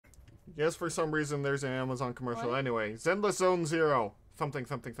Yes, for some reason there's an Amazon commercial. What? Anyway, Zenless Zone Zero. Something.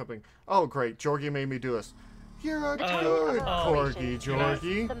 Oh, great. Jorgie made me do this. You're a good corgi,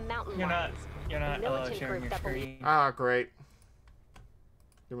 Jorgie. You're not sharing your screen. Ah, great.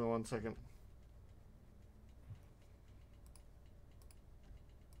 Give me 1 second.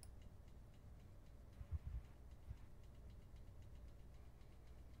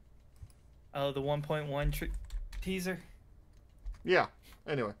 Oh, the 1.1 teaser? Yeah.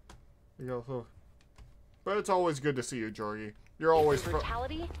 Anyway. You go. But it's always good to see you, Jorgie. You're always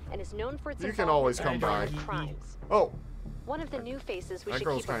brutality and is known for its you can always come by. Crimes. Oh. One of the new faces we that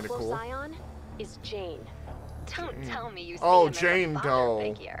should keep a close eye on is Jane. Don't tell me you see him Jane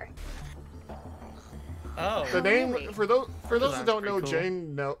Doe. Oh. The name for those who don't know,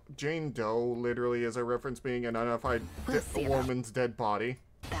 cool. Jane Doe literally is a reference being an unidentified woman's dead body.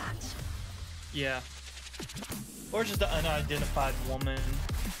 Yeah. Or just an unidentified woman.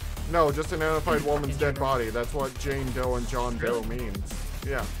 No, just an unidentified woman's dead body. That's what Jane Doe and John Doe means.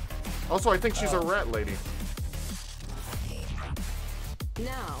 Yeah. Also, I think she's a rat lady.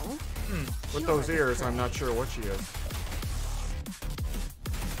 Now, with those ears, I'm not sure what she is.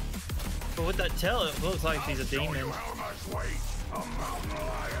 But with that tail, it looks like she's a demon.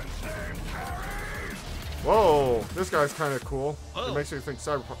 Whoa, this guy's kind of cool. It makes me think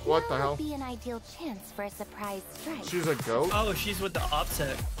cyberpunk. What the hell? Be an ideal chance for a surprise strike. She's a goat? Oh, she's with the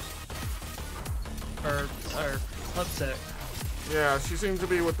OPSEC. Or PubSec. Yeah, she seems to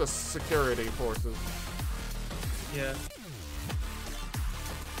be with the security forces. Yeah.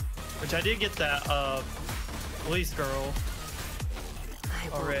 Which I did get that police girl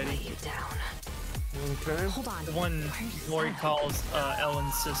already. You down. Okay. Hold on. The one Lori calls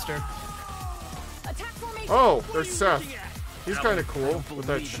Ellen's sister. Oh, there's Seth. He's kind of cool with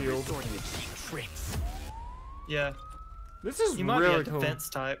that shield. Yeah. This is he might really be a defense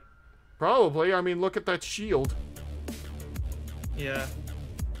type. Probably. I mean, look at that shield. Yeah.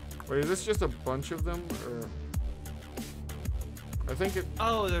 Wait, is this just a bunch of them, or? I think it.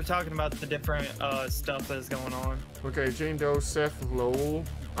 Oh, they're talking about the different stuff that's going on. Okay, Jane Doe, Seth Lowell.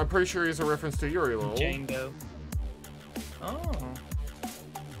 I'm pretty sure he's a reference to Yuri Lowell. Jane Doe. Oh.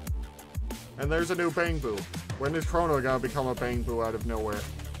 And there's a new Bang Boo. When is Chrono gonna become a Bang Boo out of nowhere?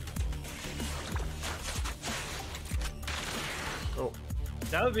 Oh.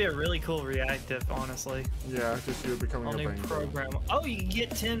 That would be a really cool reactive, honestly. Yeah, just you becoming a Bang program. Boo. Oh, you can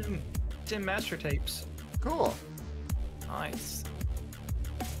get 10 master tapes. Cool. Nice.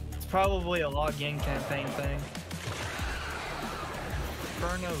 It's probably a login campaign thing.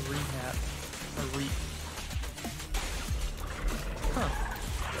 Inferno Rehab. Or Huh.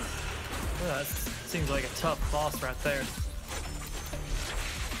 Well, that seems like a tough boss right there.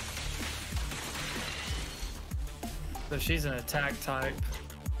 So she's an attack type.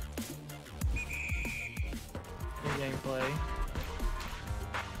 New gameplay.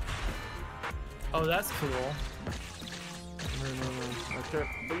 Oh, that's cool. Okay,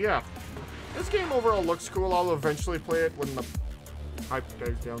 but yeah, this game overall looks cool. I'll eventually play it when the hype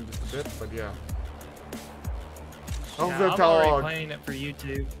dies down just a bit, but yeah. Oh, yeah, the I'm dog. already playing it for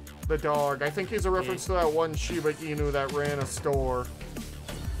YouTube. The dog. I think he's a reference to that one Shiba Inu that ran a store.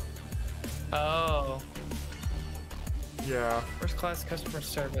 Oh. Yeah. First class customer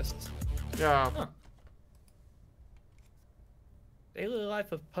service. Yeah. Huh. Daily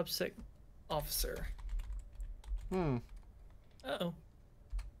life of PubSec officer. Uh-oh.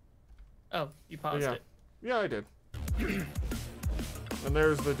 Oh, you paused it. Yeah, I did. And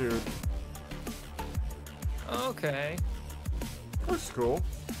there's the dude. Okay. That's cool.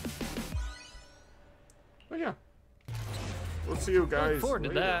 But yeah. We'll see you guys Look forward to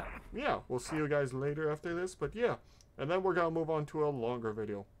that. Yeah, we'll see you guys later after this, but yeah. And then we're gonna move on to a longer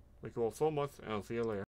video. Thank you all so much, and I'll see you later.